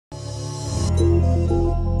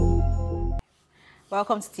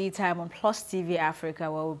Welcome to Tea Time on Plus TV Africa,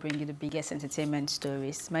 where we bring you the biggest entertainment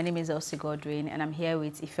stories. My name is Elsie Godwin, and I'm here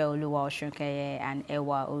with Ife Oluwa Oshunkeye and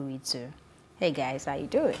Ewa Oritu. Hey guys, how you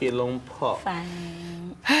doing? Kilon Pop.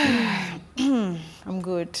 Fine. I'm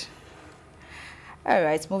good. All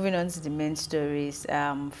right, moving on to the main stories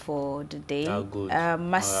for the day. How good.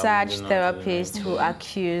 Massage therapist who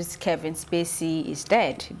accused Kevin Spacey is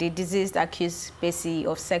dead. The deceased accused Spacey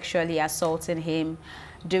of sexually assaulting him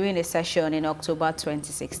during a session in October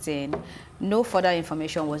 2016. No further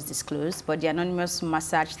information was disclosed, but the anonymous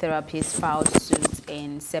massage therapist filed suit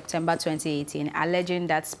in September 2018, alleging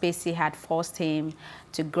that Spacey had forced him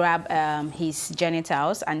to grab his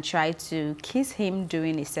genitals and try to kiss him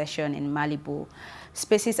during a session in Malibu.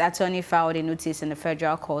 Spacey's attorney filed a notice in the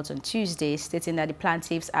federal court on Tuesday, stating that the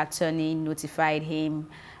plaintiff's attorney notified him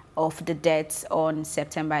of the death on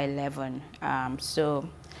September 11.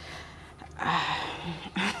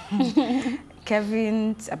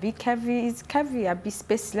 Kevin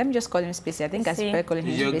Spacey. Let me just call him Spacey. I think I should calling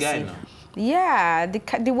him your Spacey. Guy now. Yeah,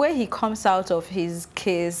 the way he comes out of his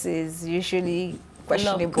case is usually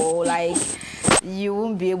questionable. Like, you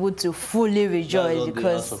won't be able to fully rejoice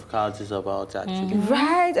because the House of Cards is about actually.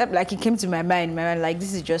 Right, like it came to my mind. Like,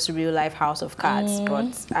 this is just real life House of Cards,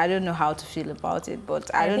 but I don't know how to feel about it. But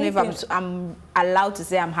I don't know if I'm allowed to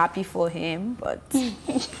say I'm happy for him, but.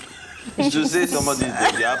 To say somebody's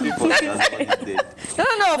dead, you're happy for somebody's dead.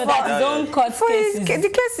 No, the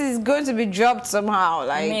case is going to be dropped somehow.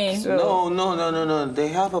 Like, so. No. They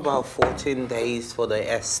have about 14 days for the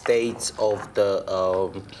estates of the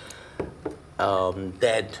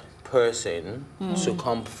dead person to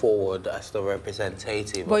come forward as the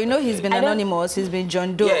representative. But you know, he's been anonymous. He's been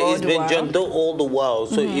John Doe all the while. Yeah, he's been John Doe all the while.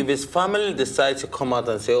 So if his family decides to come out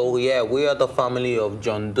and say, oh yeah, we are the family of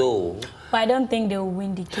John Doe. But I don't think they will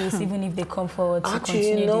win the case even if they come forward to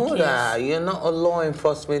continue you know the case. That you're not a law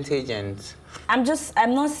enforcement agent. I'm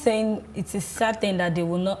not saying it's a certain that they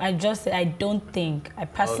will not. I personally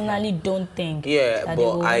don't think. Yeah, that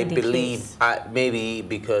but I believe maybe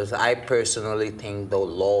because I personally think the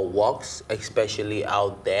law works, especially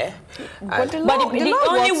out there. But the law only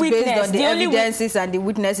works based on the evidences and the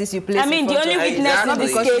witnesses you place. I mean, the only witness in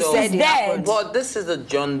this case is dead. But this is a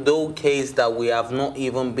John Doe case that we have not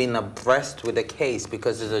even been abreast with the case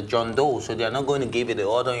because it's a John Doe, so they're not going to give you the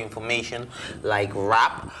other information like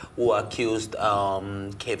Rap, who accused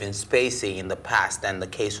Kevin Spacey in the past, and the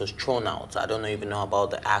case was thrown out. I don't even know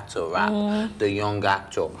about the actor Rap, the young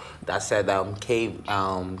actor that said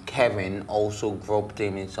Kevin also groped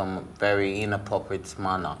him in some very inappropriate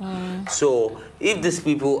manner. So if these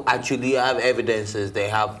people actually have evidences, they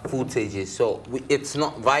have footages, so it's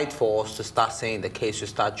not right for us to start saying the case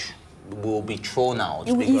will be thrown out.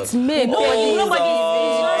 It's made. Really.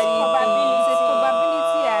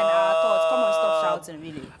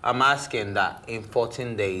 I'm asking that in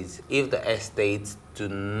 14 days, if the estates do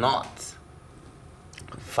not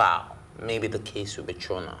file, maybe the case will be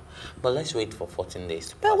thrown out. But let's wait for 14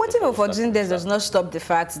 days. But what if 14 days does not stop the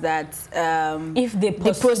fact that if the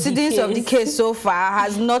proceedings of the case so far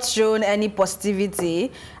has not shown any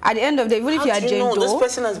positivity? At the end of the day, even if you are John Doe, this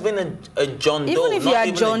person has been a John Doe, even if you are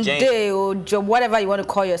John Doe or whatever you want to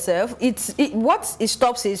call yourself, what it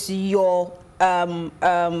stops is your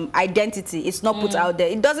identity. It's not put out there.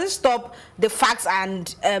 It doesn't stop the facts and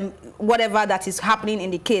whatever that is happening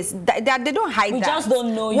in the case. They don't hide that. We just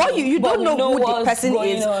don't know you don't know who the person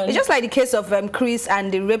is. It's just like the case of Chris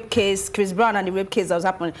and the rape case, Chris Brown and the rape case that was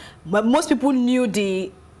happening. But most people knew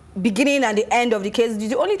the beginning and the end of the case.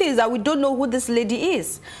 The only thing is that we don't know who this lady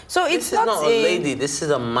is. So it's not a lady. This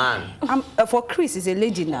is a man. For Chris, it's a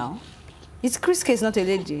lady now. It's Chris' case, not a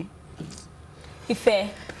lady. Fair.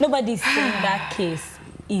 Nobody's saying that case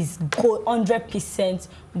is 100%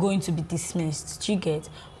 going to be dismissed. Do you get?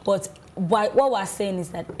 But what we're saying is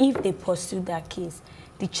that if they pursue that case,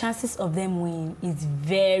 the chances of them winning is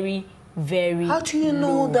very, very How do you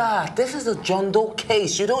know that? This is a John Doe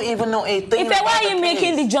case. You don't even know a thing about why are you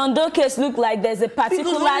making the John Doe case look like there's a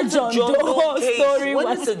particular John Doe story?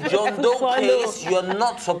 When it's a John Doe case, you're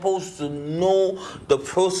not supposed to know the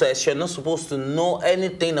process. You're not supposed to know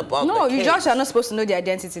anything about the case. No, you just are not supposed to know the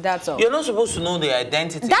identity, that's all. You're not supposed to know the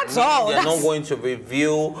identity. That's all. They're not going to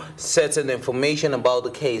reveal certain information about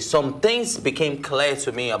the case. Some things became clear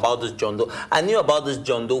to me about this John Doe. I knew about this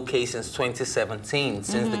John Doe case since 2017,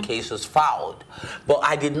 since the case was filed, but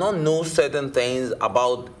I did not know certain things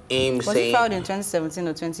about him Was saying... it filed in 2017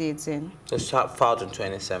 or 2018? It was filed in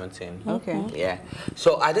 2017. Okay. Yeah.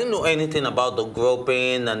 So I didn't know anything about the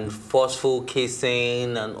groping and forceful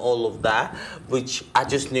kissing and all of that, which I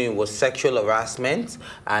just knew it was sexual harassment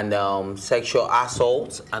and sexual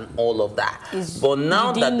assault and all of that. But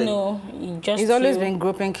now that He's always been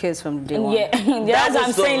groping kids from day one. Yeah, that's what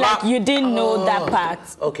I'm saying. Like you didn't know that part.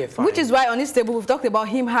 Okay, fine. Which is why on this table we've talked about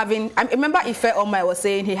him having. I remember Ife Omai was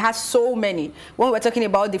saying he has so many. When we were talking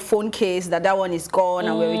about the phone case, that one is gone,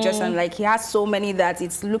 and we're just like he has so many that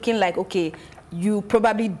it's looking like okay, you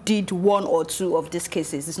probably did one or two of these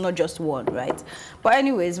cases. It's not just one, right? But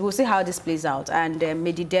anyways, we'll see how this plays out, and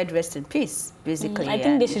may the dead rest in peace. Basically, I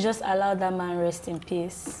think they should just allow that man rest in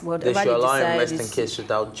peace. They should allow him rest in peace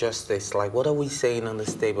without justice. Like, what are we saying on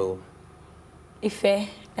this table? Ife,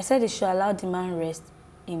 I said they should allow the man rest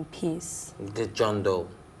in peace. The John Doe.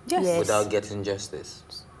 Yes. Without getting justice,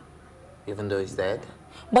 even though he's dead.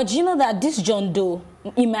 But do you know that this John Doe,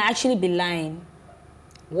 he might actually be lying.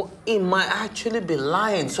 Well, he might actually be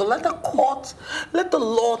lying. So let the court, let the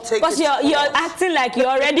law take. Because you're acting like you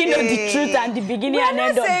already know the truth and the beginning and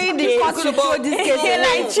end of the case. the court should throw this case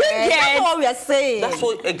away. That's what we are saying. That's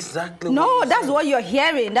what exactly. No, that's what you're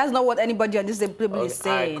hearing. That's not what anybody on this table is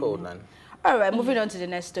saying. Cool, then. All right, moving on to the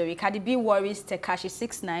next story. Cardi B worries Tekashi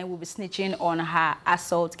 6ix9ine will be snitching on her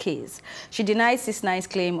assault case. She denied 6ix9ine's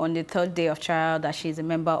claim on the third day of trial that she is a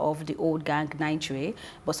member of the old gang 9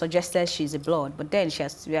 but suggested she's a blood. But then she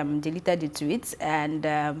has deleted the tweets, and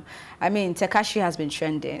I mean, Tekashi has been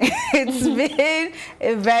trending. It's been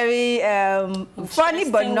a very funny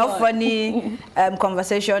but not funny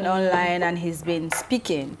conversation online, and he's been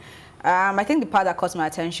speaking. I think the part that caught my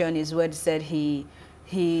attention is where he said he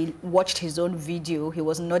watched his own video. He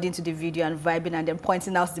was nodding to the video and vibing and then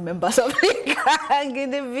pointing out the members of the gang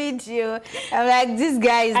in the video. I'm like, this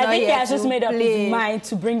guy is not here to play. I think he has just made up his mind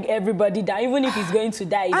to bring everybody down, even if he's going to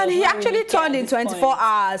die. And he actually turned in 24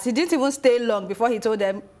 hours. He didn't even stay long before he told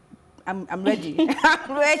them, I'm ready.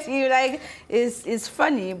 I'm ready. Like, it's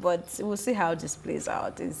funny, but we'll see how this plays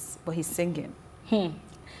out. But he's singing.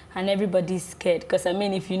 And everybody's scared, because I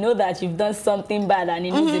mean, if you know that you've done something bad and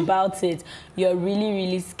he knows about it, you're really,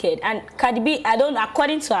 really scared. And Cardi B,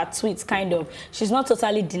 according to her tweets, kind of, she's not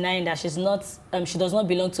totally denying that she's not, she does not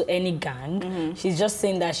belong to any gang. She's just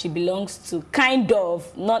saying that she belongs to kind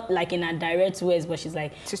of, not like in a direct ways, but she's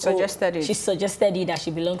like, she suggested it. She suggested it that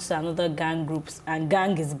she belongs to another gang group, and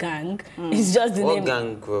gang is gang. It's just the name. What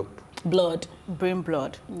gang group? Blood. Bring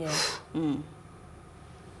blood. Yeah.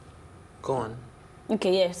 Go on.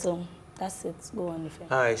 Okay, yeah, so that's it. Go on, Ife.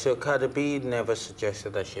 All right, so Cardi B never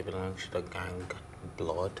suggested that she belongs to the gang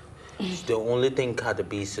Blood. The only thing Cardi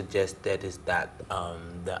B suggested is that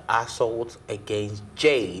the assault against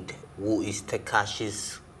Jade, who is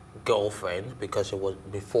Tekashi's girlfriend, because it was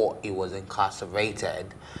before he was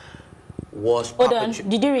incarcerated, was... Hold on,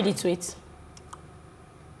 did you read the tweet?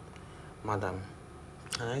 Madam,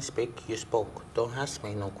 can I speak? You spoke. Don't ask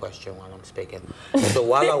me no question while I'm speaking. So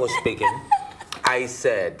while I was speaking... I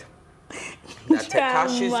said that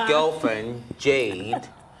Tekashi's girlfriend, Jade,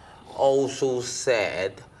 also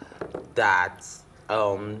said that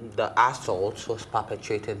the assault was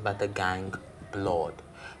perpetrated by the gang Blood.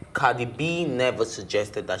 Cardi B never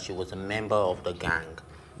suggested that she was a member of the gang.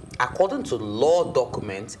 According to law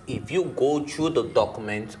documents, if you go through the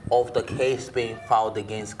documents of the case being filed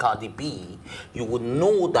against Cardi B, you would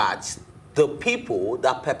know that the people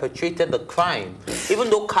that perpetrated the crime, even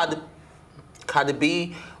though Cardi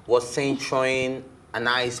B was seen throwing an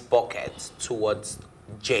ice bucket towards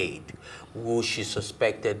Jade, who she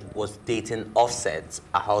suspected was dating Offset,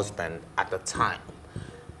 her husband at the time,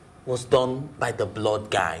 was done by the Blood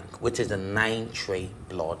gang, which is a 9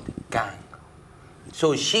 Blood gang.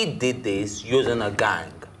 So she did this using a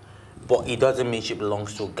gang, but it doesn't mean she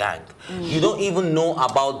belongs to a gang. You don't even know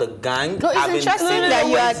about the gang. No, it's interesting that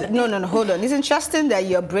you are... hold on. It's interesting that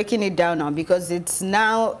you're breaking it down now, because it's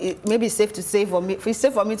now... maybe it's safe to say for me... It's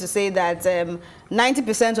safe for me to say that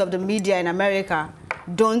 90% of the media in America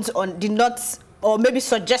did not... or maybe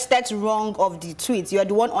suggested wrong of the tweets. You're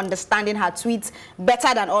the one understanding her tweets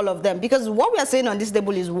better than all of them. Because what we are saying on this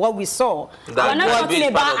table is what we saw. We're not talking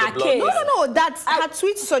about her case. No, that's her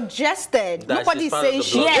tweet suggested. Nobody's saying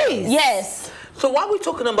she is. Yes. So why are we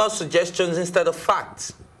talking about suggestions instead of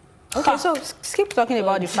facts? Okay, so keep talking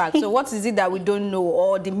about the facts. So what is it that we don't know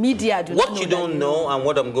or the media do not know? What you don't know and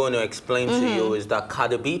what I'm going to explain to you is that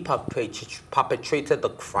Cardi B perpetrated the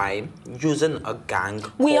crime using a gang.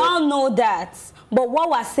 We all know that. But what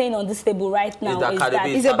we're saying on this table right now is that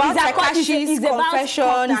it's about Tekashi's confession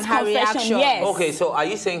and her reaction. Yes. Okay, so are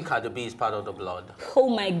you saying Cardi B is part of the blood? Oh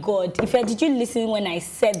my God. Did you listen when I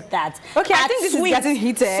said that? Okay, I think this is getting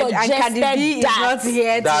heated and Cardi B is not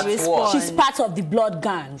here to respond. She's part of the blood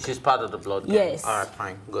gang. She's part of the blood gang. Yes. All right,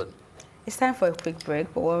 fine, good. It's time for a quick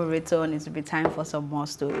break, but when we return, it will be time for some more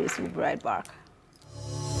stories. We'll be right back.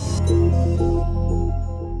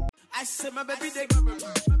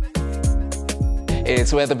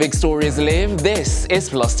 It's where the big stories live. This is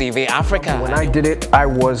Plus TV Africa. When I did it, I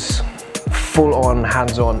was full on,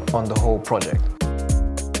 hands-on on the whole project.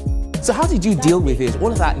 So how did you deal with it?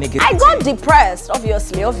 All of that negativity? I got depressed,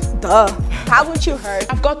 obviously. Duh. Haven't you heard?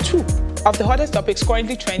 I've got 2 of the hottest topics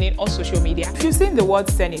currently trending on social media. If you've seen the word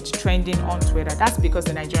Senate trending on Twitter, that's because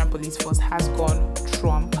the Nigerian police force has gone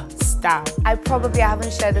Trump style. I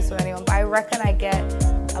haven't shared this with anyone, but I reckon I get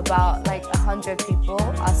about like 100 people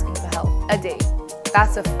asking for help a day.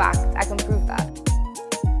 That's a fact. I can prove that.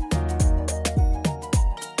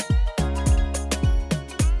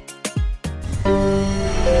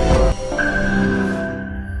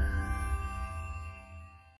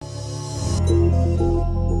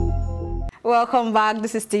 Welcome back.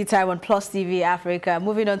 This is Tea Time on Plus TV Africa.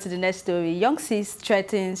 Moving on to the next story. Young Sis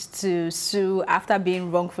threatens to sue after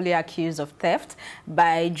being wrongfully accused of theft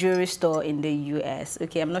by a jewelry store in the US.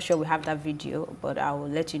 Okay, I'm not sure we have that video, but I will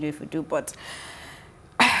let you know if we do. But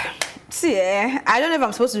see, I don't know if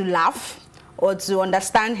I'm supposed to laugh or to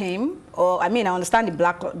understand him. Or I mean, I understand the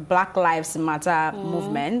Black Lives Matter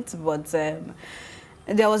movement, but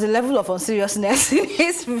there was a level of unseriousness in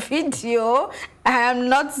his video. I am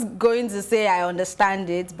not going to say I understand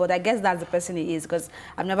it, but I guess that's the person he is, because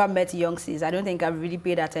I've never met Young Sis. I don't think I've really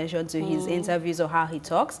paid attention to his interviews or how he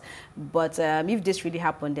talks. But if this really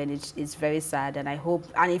happened, then it's very sad. And I hope,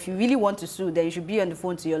 and if you really want to sue, then you should be on the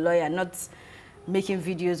phone to your lawyer, not making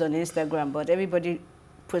videos on Instagram. But everybody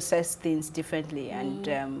process things differently.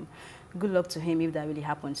 And good luck to him if that really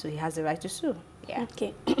happened. So he has the right to sue. Yeah.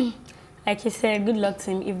 Okay. Like you said, good luck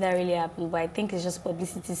to him if that really happened. But I think it's just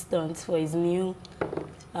publicity stunts for his new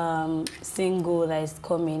single that is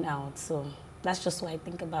coming out. So that's just what I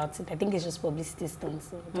think about it. I think it's just publicity stunts.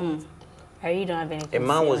 So I really don't have anything. A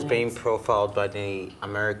man was being profiled by the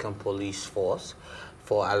American police force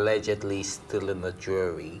for allegedly stealing the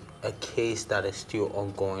jewelry, a case that is still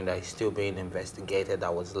ongoing, that is still being investigated,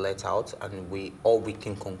 that was let out, and all we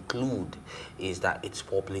can conclude is that it's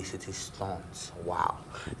publicity stunts. Wow,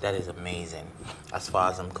 that is amazing as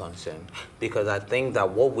far as I'm concerned, because I think that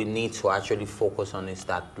what we need to actually focus on is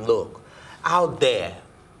that, look, out there,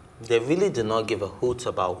 they really do not give a hoot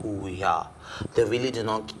about who we are. They really do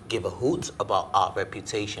not give a hoot about our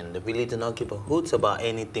reputation. They really do not give a hoot about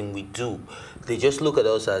anything we do. They just look at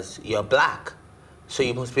us as, you're black, so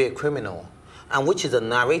you must be a criminal. And which is a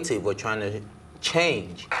narrative we're trying to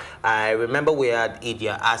change. I remember we had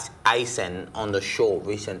Idia Aysen on the show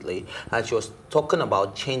recently, and she was talking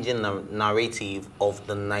about changing the narrative of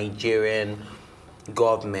the Nigerian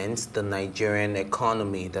government, the Nigerian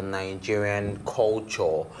economy, the Nigerian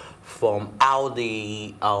culture, from how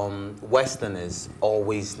the Westerners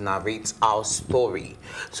always narrate our story.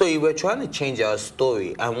 So we were trying to change our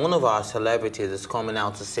story, and one of our celebrities is coming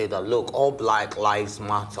out to say that, look, all Black lives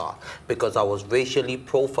matter because I was racially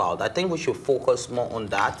profiled. I think we should focus more on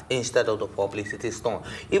that instead of the publicity stunt.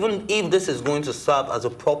 Even if this is going to serve as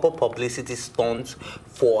a proper publicity stunt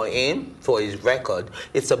for him, for his record,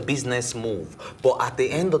 it's a business move. But at the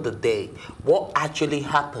end of the day, what actually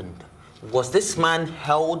happened? Was this man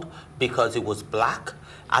held because he was black?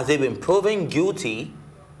 Has he been proven guilty?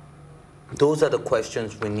 Those are the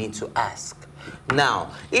questions we need to ask.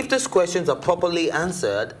 Now, if these questions are properly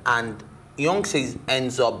answered and Young Sis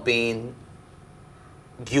ends up being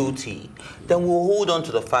guilty, then we'll hold on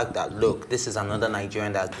to the fact that, look, this is another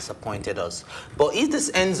Nigerian that has disappointed us. But if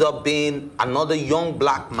this ends up being another young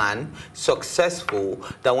black man, successful,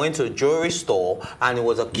 that went to a jewelry store and he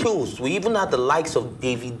was accused, we even had the likes of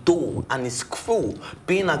Davido and his crew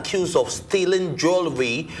being accused of stealing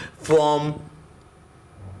jewelry from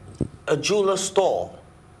a jeweler store.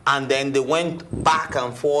 And then they went back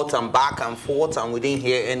and forth, and we didn't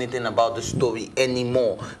hear anything about the story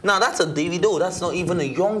anymore. Now, that's a Davido. That's not even a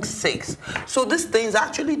Young Sis. So these things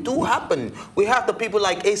actually do happen. We have the people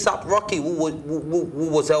like A$AP Rocky, who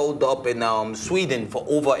was held up in Sweden for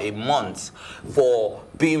over a month for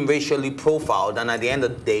being racially profiled. And at the end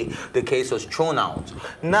of the day, the case was thrown out.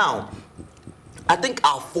 Now, I think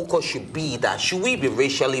our focus should be that should we be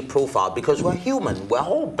racially profiled because we're human, we're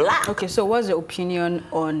all black. Okay, so what's the opinion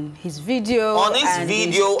on his video? On his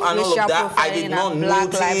video and all of that, I did not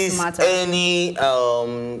notice any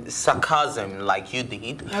sarcasm like you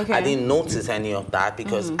did. Okay. I didn't notice any of that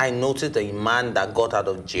because I noticed a man that got out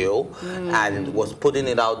of jail and was putting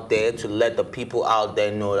it out there to let the people out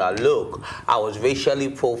there know that, look, I was racially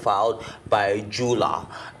profiled by a jeweler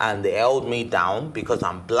and they held me down because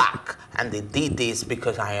I'm black. And they did this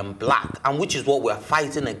because I am black, and which is what we're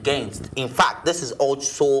fighting against. In fact, this is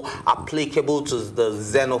also applicable to the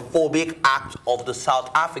xenophobic act of the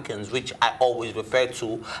South Africans, which I always refer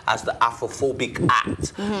to as the Afrophobic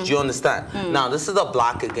Act. Do you understand? Now, this is a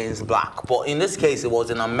black against black, but in this case, it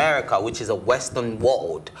was in America, which is a Western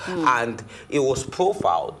world, and it was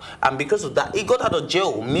profiled. And because of that, he got out of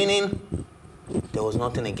jail, meaning there was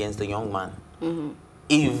nothing against the young man.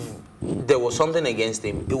 If there was something against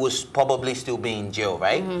him, it was probably still be in jail,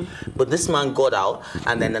 right? But this man got out,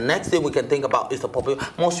 and then the next thing we can think about is the public.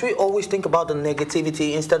 Must we always think about the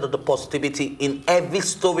negativity instead of the positivity in every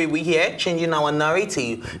story we hear, changing our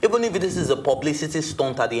narrative, even if this is a publicity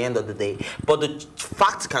stunt at the end of the day? But the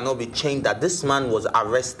fact cannot be changed that this man was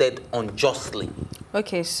arrested unjustly.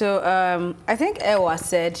 Okay, so I think Ewa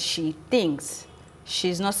said she thinks,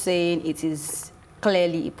 she's not saying it is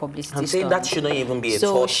clearly a publicity I'm saying stunt. that shouldn't even be a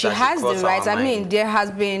so thought. She has the right. I mean, there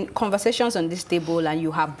has been conversations on this table and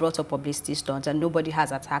you have brought up publicity stunts and nobody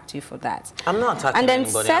has attacked you for that. I'm not attacking anybody. And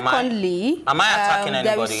then secondly, am I attacking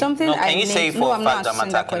anybody? There is something no, can you say for a fact I'm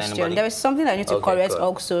attacking anybody? There is something I need to correct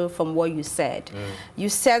also from what you said. You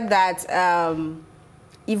said that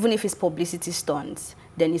even if it's publicity stunts,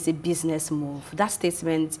 then it's a business move. That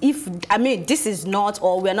statement, I mean, this is not,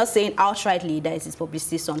 or we're not saying outrightly that it's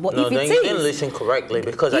publicity stunt, but no, if it is... No, you didn't listen correctly,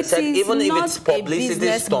 because I said even if it's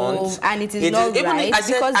publicity stunt, and it is not right, I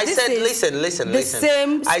said, listen. The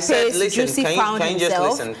same space Juicy found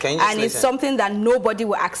himself, and it's something that nobody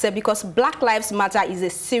will accept, because Black Lives Matter is a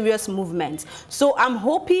serious movement. So I'm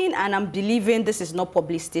hoping and I'm believing this is not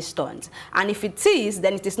publicity stunt. And if it is,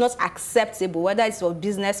 then it is not acceptable, whether it's a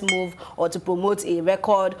business move or to promote a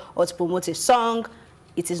record or to promote a song.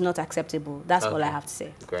 It is not acceptable. That's all I have to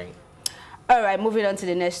say. Great. All right, moving on to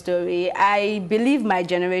the next story. I believe my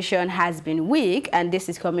generation has been weak, and this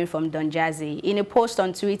is coming from Don Jazzy. In a post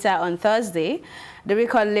on Twitter on Thursday, the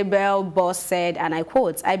record label boss said, and I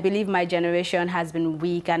quote, "I believe my generation has been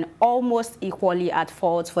weak and almost equally at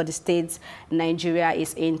fault for the state Nigeria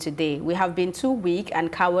is in today. We have been too weak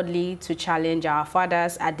and cowardly to challenge our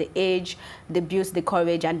fathers at the age they built the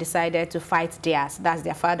courage and decided to fight theirs." That's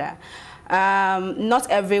their father. Not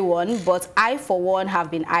everyone, but I, for one, have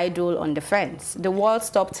been idle on the fence. The world's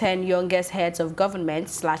top 10 youngest heads of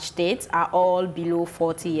government/states are all below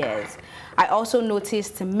 40 years. I also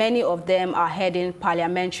noticed many of them are heading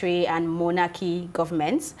parliamentary and monarchy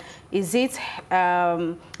governments. Is it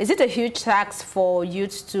a huge tax for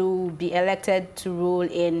youth to be elected to rule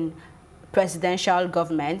in presidential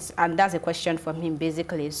governments? And that's a question from him,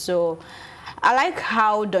 basically. So I like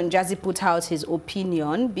how Don Jazzy put out his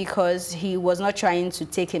opinion, because he was not trying to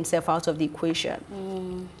take himself out of the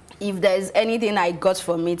equation. If there's anything I got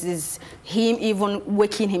from it, is him even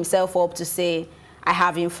waking himself up to say, I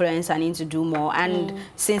have influence, I need to do more. And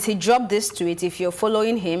since he dropped this tweet, if you're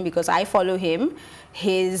following him, because I follow him,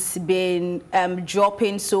 he's been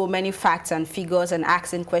dropping so many facts and figures and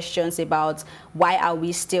asking questions about why are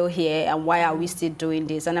we still here and why are we still doing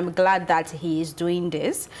this. And I'm glad that he is doing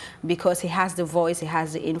this, because he has the voice, he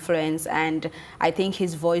has the influence, and I think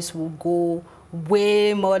his voice will go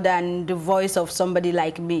way more than the voice of somebody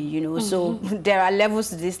like me, you know. So there are levels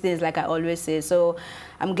to these things, like I always say. So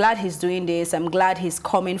I'm glad he's doing this. I'm glad he's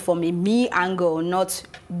coming from a me angle, not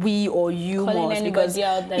we or you. Because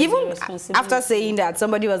even after saying that,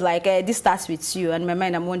 somebody was like, this starts with you. And in my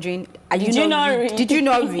mind, I'm wondering, did you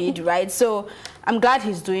not read, right? So I'm glad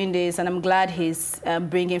he's doing this, and I'm glad he's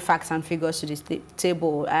bringing facts and figures to this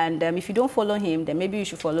table. And if you don't follow him, then maybe you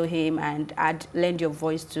should follow him and lend your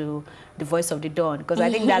voice to the voice of the dawn, because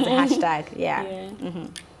I think that's a hashtag.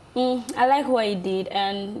 I like what he did,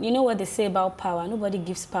 and you know what they say about power: nobody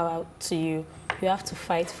gives power to you. You have to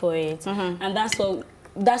fight for it, and that's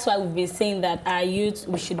why we've been saying that our youth,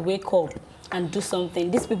 we should wake up and do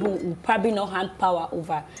something. These people will probably not hand power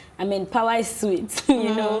over. I mean, power is sweet,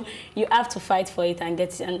 you know. You have to fight for it and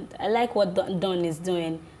get it. And I like what Don is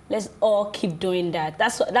doing. Let's all keep doing that.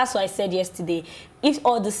 That's what I said yesterday. If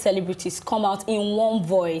all the celebrities come out in one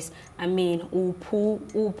voice, I mean, we'll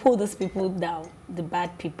pull these people down, the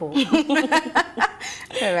bad people.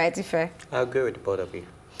 All right, Ife. I agree with both of you.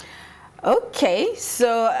 Okay,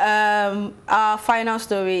 so our final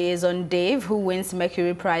story is on Dave, who wins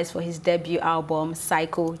Mercury Prize for his debut album,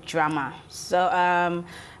 Psychodrama. So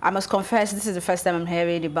I must confess, this is the first time I'm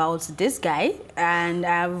hearing about this guy, and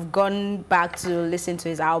I've gone back to listen to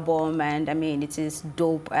his album, and I mean, it is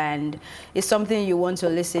dope, and it's something you want to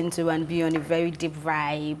listen to and be on a very deep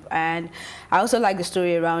vibe. And I also like the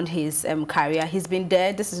story around his career. He's been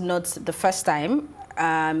there. This is not the first time.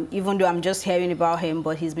 Even though I'm just hearing about him,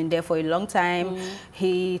 but he's been there for a long time.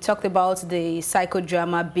 He talked about the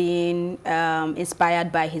psychodrama being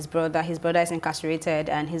inspired by his brother. His brother is incarcerated,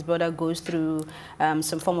 and his brother goes through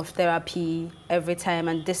some form of therapy every time,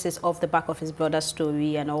 and this is off the back of his brother's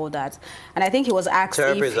story and all that. And I think he was asked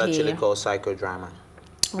Therapy if is actually called psychodrama.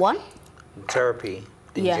 What? Therapy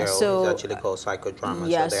in jail is actually called psychodrama.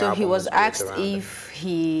 Yeah, so he was asked if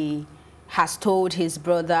he has told his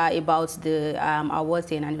brother about the award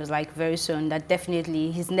thing, and he was like, very soon, that definitely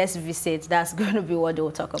his next visit, that's going to be what they'll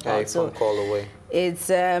talk about. So phone call away. It's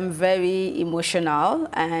very emotional,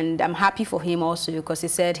 and I'm happy for him also, because he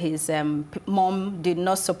said his mom did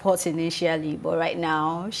not support initially, but right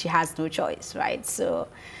now she has no choice, right? So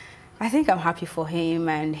I think I'm happy for him,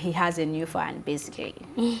 and he has a new fan, basically.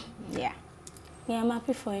 Yeah. Yeah, I'm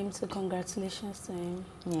happy for him, so congratulations to him.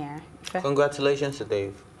 Yeah. Congratulations to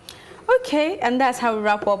Dave. Okay, and that's how we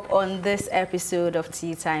wrap up on this episode of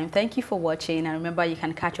Tea Time. Thank you for watching, and remember you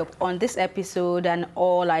can catch up on this episode and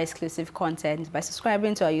all our exclusive content by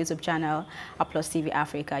subscribing to our YouTube channel, Plus TV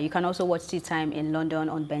Africa. You can also watch Tea Time in London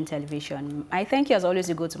on Ben Television. I thank you as always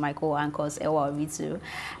to go to my co-anchors Ewa Oritu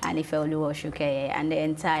and Ifeoluwa Oshukeye and the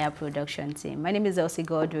entire production team. My name is Elsie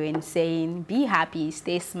Godwin, saying be happy,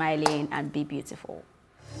 stay smiling, and be beautiful.